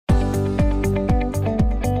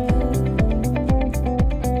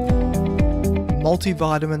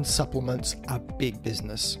Multivitamin supplements are big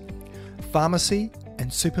business. Pharmacy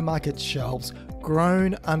and supermarket shelves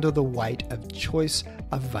groan under the weight of choice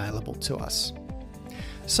available to us.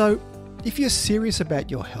 So, if you're serious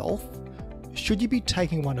about your health, should you be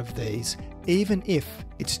taking one of these, even if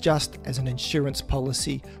it's just as an insurance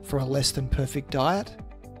policy for a less than perfect diet?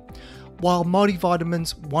 While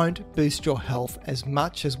multivitamins won't boost your health as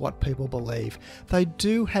much as what people believe, they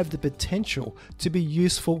do have the potential to be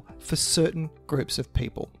useful for certain groups of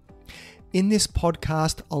people. In this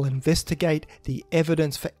podcast, I'll investigate the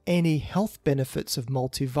evidence for any health benefits of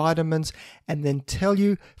multivitamins and then tell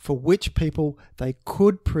you for which people they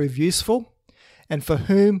could prove useful and for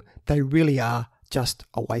whom they really are just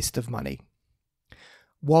a waste of money.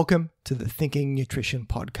 Welcome to the Thinking Nutrition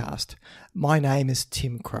Podcast. My name is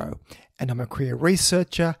Tim Crow, and I'm a career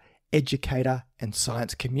researcher, educator, and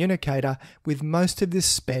science communicator, with most of this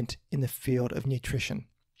spent in the field of nutrition.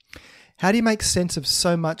 How do you make sense of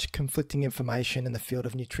so much conflicting information in the field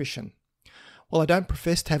of nutrition? While I don't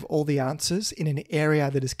profess to have all the answers in an area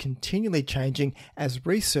that is continually changing as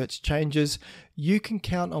research changes, you can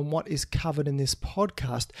count on what is covered in this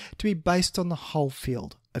podcast to be based on the whole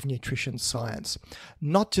field of nutrition science,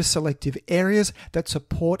 not just selective areas that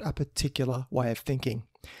support a particular way of thinking.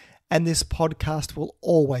 And this podcast will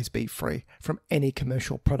always be free from any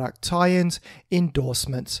commercial product tie-ins,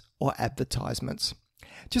 endorsements, or advertisements.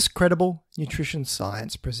 Just credible nutrition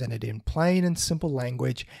science presented in plain and simple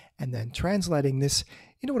language and then translating this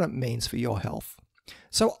into what it means for your health.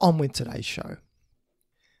 So on with today's show.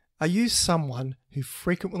 Are you someone who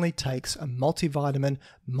frequently takes a multivitamin,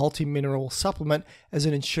 multimineral supplement as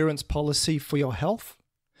an insurance policy for your health?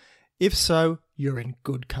 If so, you're in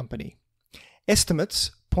good company.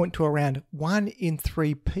 Estimates point to around 1 in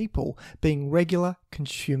 3 people being regular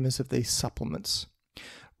consumers of these supplements.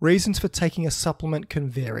 Reasons for taking a supplement can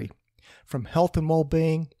vary, from health and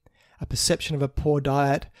well-being, a perception of a poor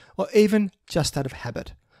diet, or even just out of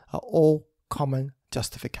habit, are all common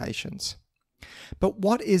justifications. But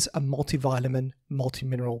what is a multivitamin,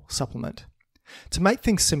 multimineral supplement? To make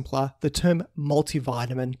things simpler, the term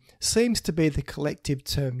multivitamin seems to be the collective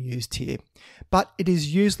term used here, but it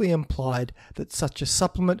is usually implied that such a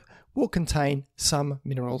supplement will contain some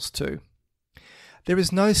minerals too. There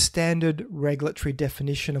is no standard regulatory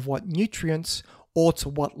definition of what nutrients or to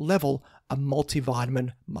what level a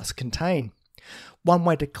multivitamin must contain. One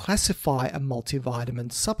way to classify a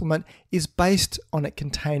multivitamin supplement is based on it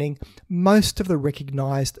containing most of the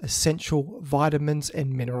recognized essential vitamins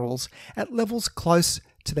and minerals at levels close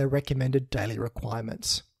to their recommended daily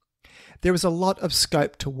requirements. There is a lot of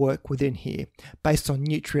scope to work within here based on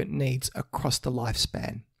nutrient needs across the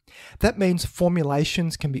lifespan. That means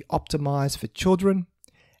formulations can be optimized for children,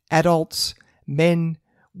 adults, men,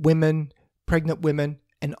 women, pregnant women,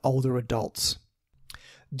 and older adults.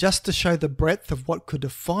 Just to show the breadth of what could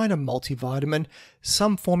define a multivitamin,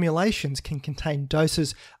 some formulations can contain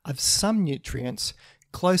doses of some nutrients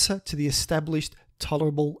closer to the established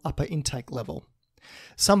tolerable upper intake level.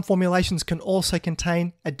 Some formulations can also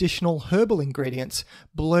contain additional herbal ingredients,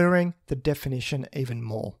 blurring the definition even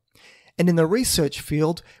more. And in the research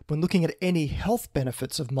field, when looking at any health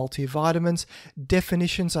benefits of multivitamins,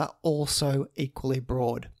 definitions are also equally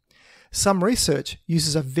broad. Some research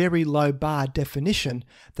uses a very low bar definition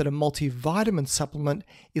that a multivitamin supplement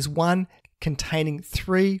is one containing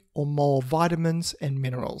 3 or more vitamins and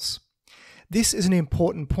minerals. This is an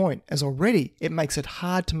important point, as already it makes it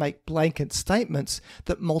hard to make blanket statements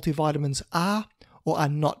that multivitamins are or are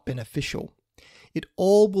not beneficial. It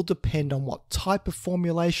all will depend on what type of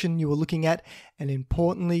formulation you are looking at and,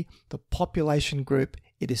 importantly, the population group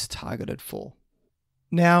it is targeted for.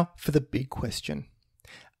 Now for the big question.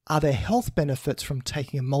 Are there health benefits from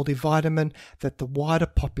taking a multivitamin that the wider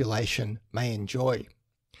population may enjoy?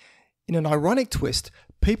 In an ironic twist,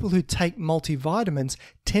 people who take multivitamins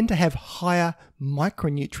tend to have higher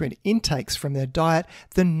micronutrient intakes from their diet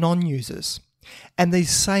than non-users. And these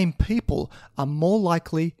same people are more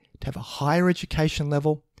likely to have a higher education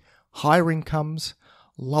level, higher incomes,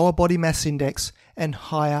 lower body mass index, and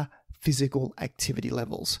higher physical activity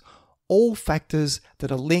levels, all factors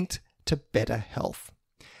that are linked to better health.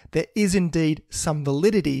 There is indeed some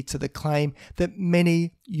validity to the claim that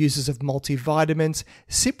many users of multivitamins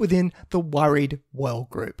sit within the worried well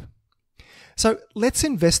group. So let's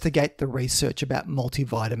investigate the research about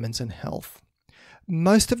multivitamins and health.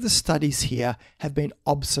 Most of the studies here have been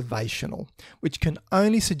observational, which can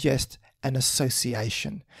only suggest an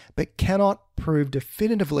association, but cannot prove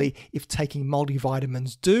definitively if taking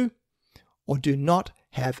multivitamins do or do not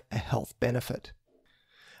have a health benefit.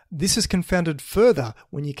 This is confounded further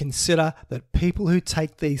when you consider that people who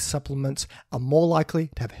take these supplements are more likely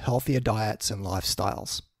to have healthier diets and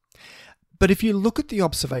lifestyles. But if you look at the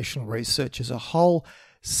observational research as a whole,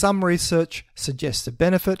 some research suggests a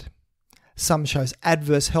benefit, some shows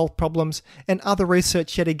adverse health problems, and other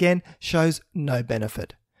research yet again shows no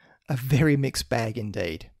benefit. A very mixed bag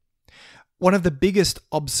indeed. One of the biggest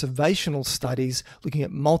observational studies looking at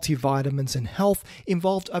multivitamins and health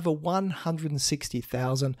involved over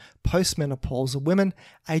 160,000 postmenopausal women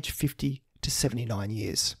aged 50 to 79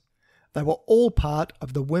 years. They were all part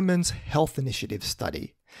of the Women's Health Initiative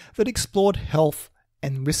study that explored health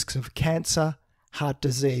and risks of cancer, heart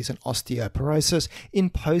disease and osteoporosis in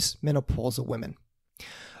postmenopausal women.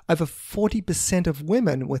 Over 40% of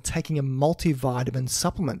women were taking a multivitamin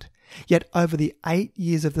supplement, yet over the 8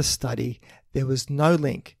 years of the study, there was no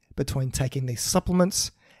link between taking these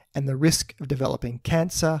supplements and the risk of developing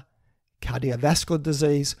cancer, cardiovascular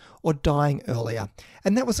disease, or dying earlier.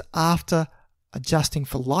 And that was after adjusting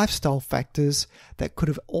for lifestyle factors that could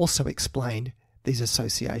have also explained these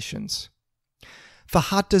associations. For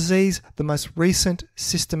heart disease, the most recent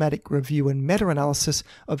systematic review and meta-analysis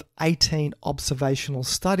of 18 observational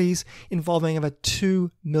studies involving over 2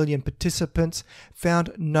 million participants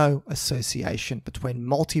found no association between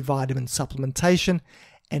multivitamin supplementation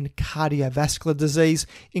and cardiovascular disease,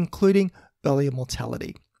 including earlier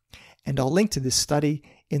mortality. And I'll link to this study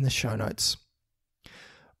in the show notes.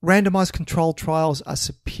 Randomized controlled trials are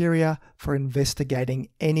superior for investigating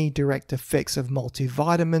any direct effects of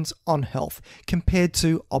multivitamins on health compared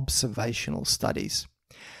to observational studies.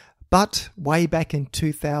 But way back in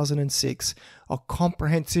 2006, a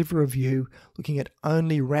comprehensive review looking at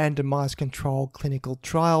only randomized controlled clinical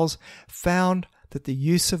trials found that the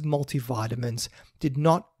use of multivitamins did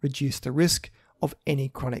not reduce the risk of any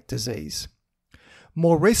chronic disease.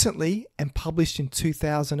 More recently, and published in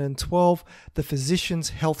 2012, the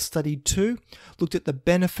Physicians' Health Study 2 looked at the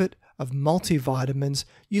benefit of multivitamins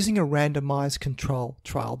using a randomized control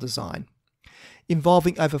trial design.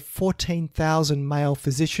 Involving over 14,000 male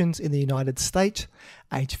physicians in the United States,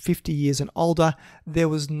 aged 50 years and older, there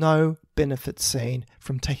was no benefit seen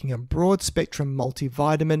from taking a broad-spectrum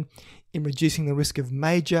multivitamin in reducing the risk of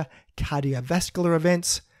major cardiovascular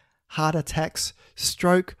events, heart attacks,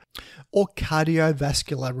 stroke, or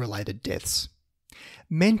cardiovascular-related deaths.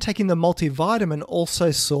 Men taking the multivitamin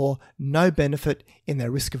also saw no benefit in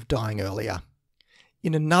their risk of dying earlier.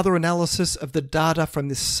 In another analysis of the data from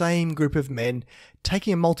this same group of men,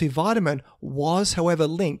 taking a multivitamin was, however,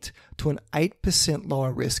 linked to an 8%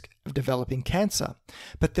 lower risk of developing cancer,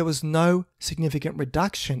 but there was no significant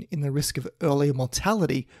reduction in the risk of early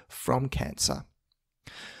mortality from cancer.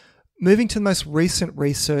 Moving to the most recent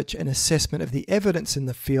research and assessment of the evidence in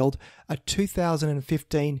the field, a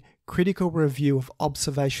 2015 critical review of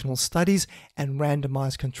observational studies and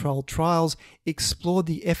randomized controlled trials explored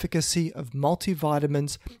the efficacy of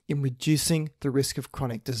multivitamins in reducing the risk of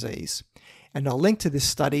chronic disease. And I'll link to this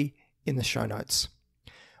study in the show notes.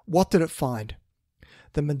 What did it find?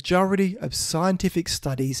 The majority of scientific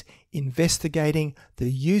studies investigating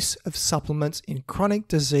the use of supplements in chronic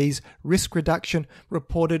disease risk reduction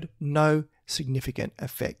reported no significant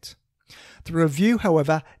effect. The review,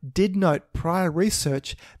 however, did note prior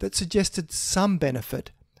research that suggested some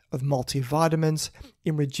benefit of multivitamins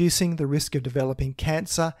in reducing the risk of developing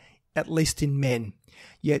cancer, at least in men,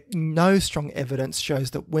 yet no strong evidence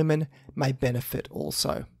shows that women may benefit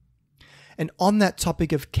also. And on that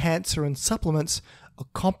topic of cancer and supplements, a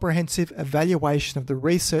comprehensive evaluation of the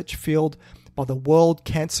research field by the World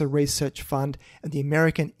Cancer Research Fund and the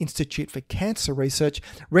American Institute for Cancer Research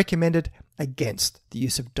recommended against the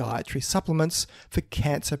use of dietary supplements for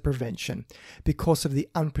cancer prevention because of the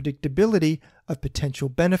unpredictability of potential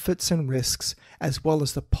benefits and risks, as well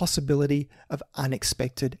as the possibility of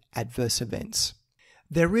unexpected adverse events.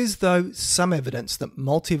 There is, though, some evidence that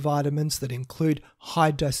multivitamins that include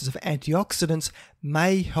high doses of antioxidants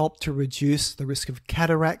may help to reduce the risk of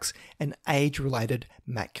cataracts and age-related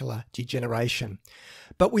macular degeneration.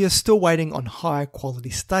 But we are still waiting on higher quality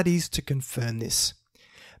studies to confirm this.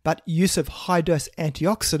 But use of high-dose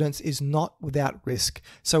antioxidants is not without risk,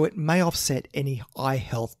 so it may offset any eye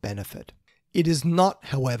health benefit. It is not,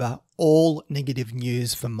 however, all negative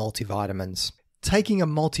news for multivitamins. Taking a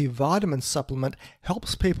multivitamin supplement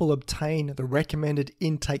helps people obtain the recommended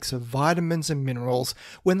intakes of vitamins and minerals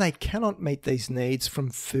when they cannot meet these needs from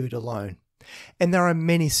food alone. And there are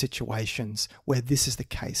many situations where this is the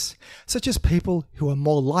case, such as people who are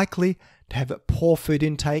more likely to have a poor food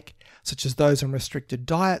intake, such as those on restricted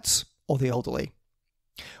diets or the elderly.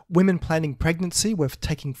 Women planning pregnancy with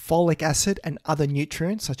taking folic acid and other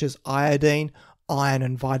nutrients such as iodine, iron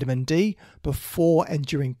and vitamin D before and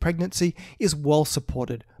during pregnancy is well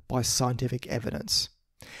supported by scientific evidence.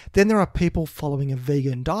 Then there are people following a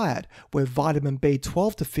vegan diet where vitamin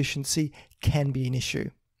B12 deficiency can be an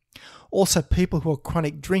issue. Also, people who are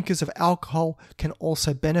chronic drinkers of alcohol can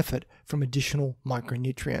also benefit from additional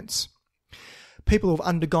micronutrients. People who have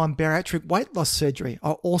undergone bariatric weight loss surgery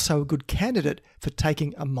are also a good candidate for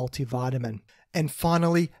taking a multivitamin. And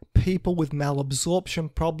finally, people with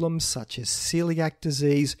malabsorption problems such as celiac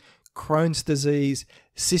disease, Crohn's disease,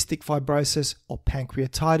 cystic fibrosis, or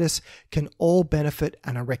pancreatitis can all benefit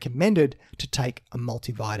and are recommended to take a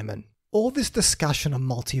multivitamin. All this discussion on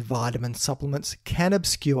multivitamin supplements can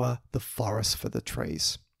obscure the forest for the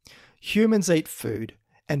trees. Humans eat food,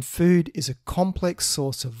 and food is a complex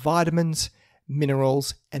source of vitamins,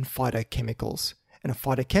 minerals, and phytochemicals. And a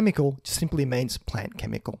phytochemical simply means plant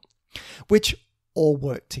chemical, which all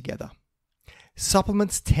work together.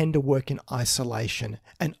 Supplements tend to work in isolation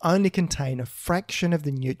and only contain a fraction of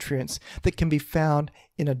the nutrients that can be found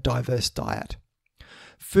in a diverse diet.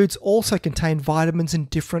 Foods also contain vitamins in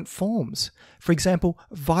different forms. For example,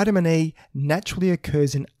 vitamin E naturally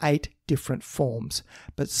occurs in 8 different forms,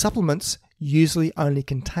 but supplements usually only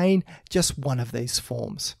contain just one of these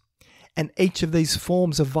forms. And each of these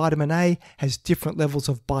forms of vitamin A has different levels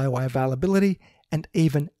of bioavailability and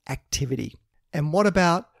even activity. And what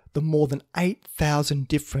about the more than 8,000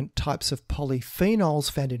 different types of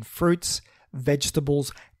polyphenols found in fruits,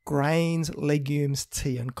 vegetables, grains, legumes,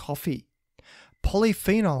 tea, and coffee?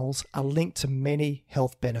 Polyphenols are linked to many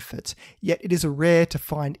health benefits, yet it is rare to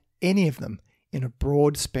find any of them in a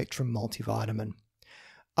broad spectrum multivitamin.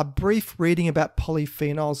 A brief reading about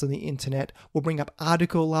polyphenols on the internet will bring up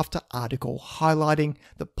article after article highlighting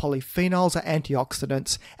that polyphenols are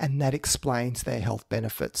antioxidants, and that explains their health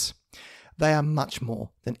benefits. They are much more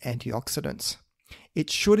than antioxidants. It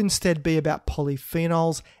should instead be about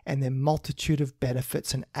polyphenols and their multitude of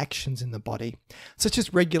benefits and actions in the body, such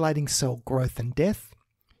as regulating cell growth and death,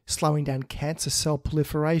 slowing down cancer cell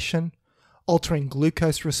proliferation, altering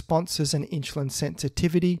glucose responses and insulin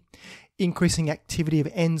sensitivity, increasing activity of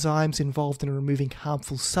enzymes involved in removing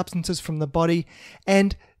harmful substances from the body,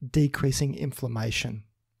 and decreasing inflammation.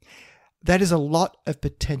 That is a lot of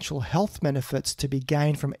potential health benefits to be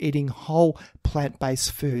gained from eating whole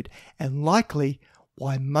plant-based food, and likely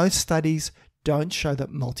why most studies don't show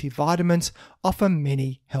that multivitamins offer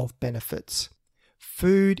many health benefits.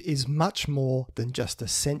 Food is much more than just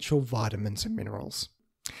essential vitamins and minerals.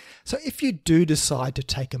 So if you do decide to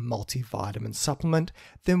take a multivitamin supplement,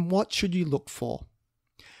 then what should you look for?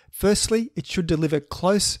 Firstly, it should deliver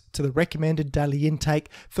close to the recommended daily intake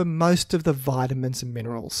for most of the vitamins and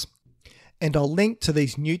minerals. And I'll link to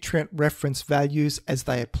these nutrient reference values as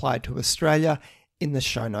they apply to Australia in the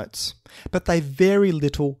show notes, but they vary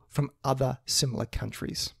little from other similar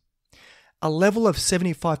countries. A level of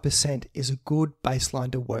 75% is a good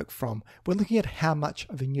baseline to work from when looking at how much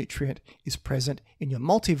of a nutrient is present in your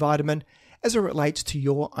multivitamin as it relates to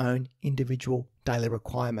your own individual daily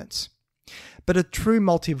requirements. But a true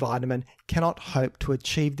multivitamin cannot hope to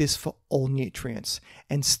achieve this for all nutrients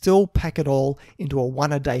and still pack it all into a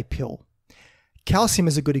one-a-day pill. Calcium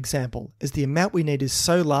is a good example, as the amount we need is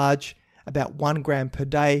so large, about 1 gram per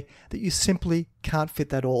day, that you simply can't fit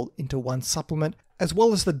that all into one supplement, as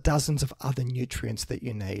well as the dozens of other nutrients that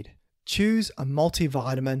you need. Choose a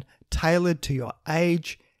multivitamin tailored to your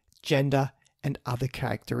age, gender, and other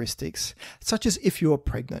characteristics, such as if you are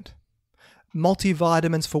pregnant.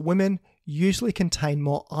 Multivitamins for women usually contain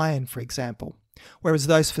more iron, for example, whereas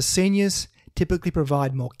those for seniors typically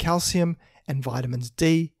provide more calcium and vitamins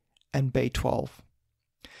D and B12.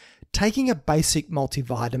 Taking a basic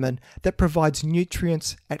multivitamin that provides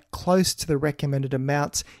nutrients at close to the recommended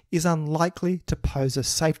amounts is unlikely to pose a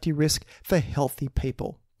safety risk for healthy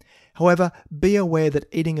people. However, be aware that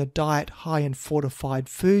eating a diet high in fortified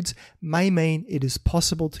foods may mean it is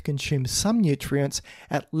possible to consume some nutrients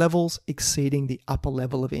at levels exceeding the upper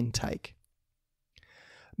level of intake.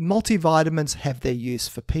 Multivitamins have their use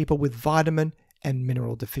for people with vitamin and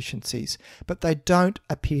mineral deficiencies, but they don't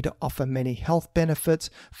appear to offer many health benefits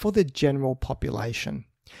for the general population.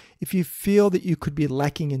 If you feel that you could be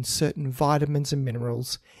lacking in certain vitamins and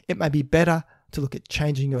minerals, it may be better to look at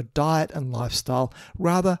changing your diet and lifestyle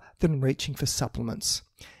rather than reaching for supplements.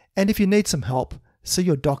 And if you need some help, see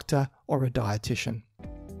your doctor or a dietitian.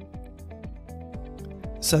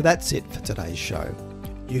 So that's it for today's show.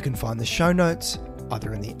 You can find the show notes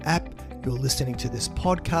either in the app you're listening to this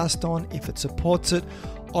podcast on if it supports it,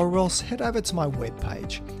 or else head over to my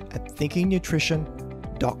webpage at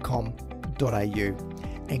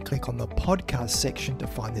thinkingnutrition.com.au and click on the podcast section to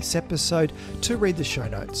find this episode to read the show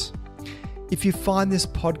notes. If you find this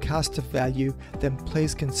podcast of value, then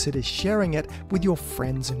please consider sharing it with your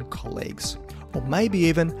friends and colleagues, or maybe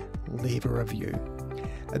even leave a review.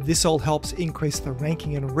 This all helps increase the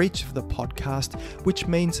ranking and reach of the podcast, which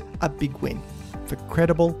means a big win for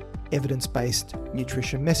credible, evidence-based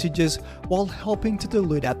nutrition messages while helping to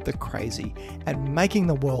dilute out the crazy and making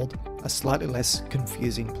the world a slightly less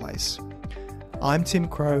confusing place. I'm Tim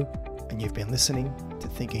Crow, and you've been listening to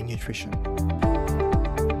Thinking Nutrition.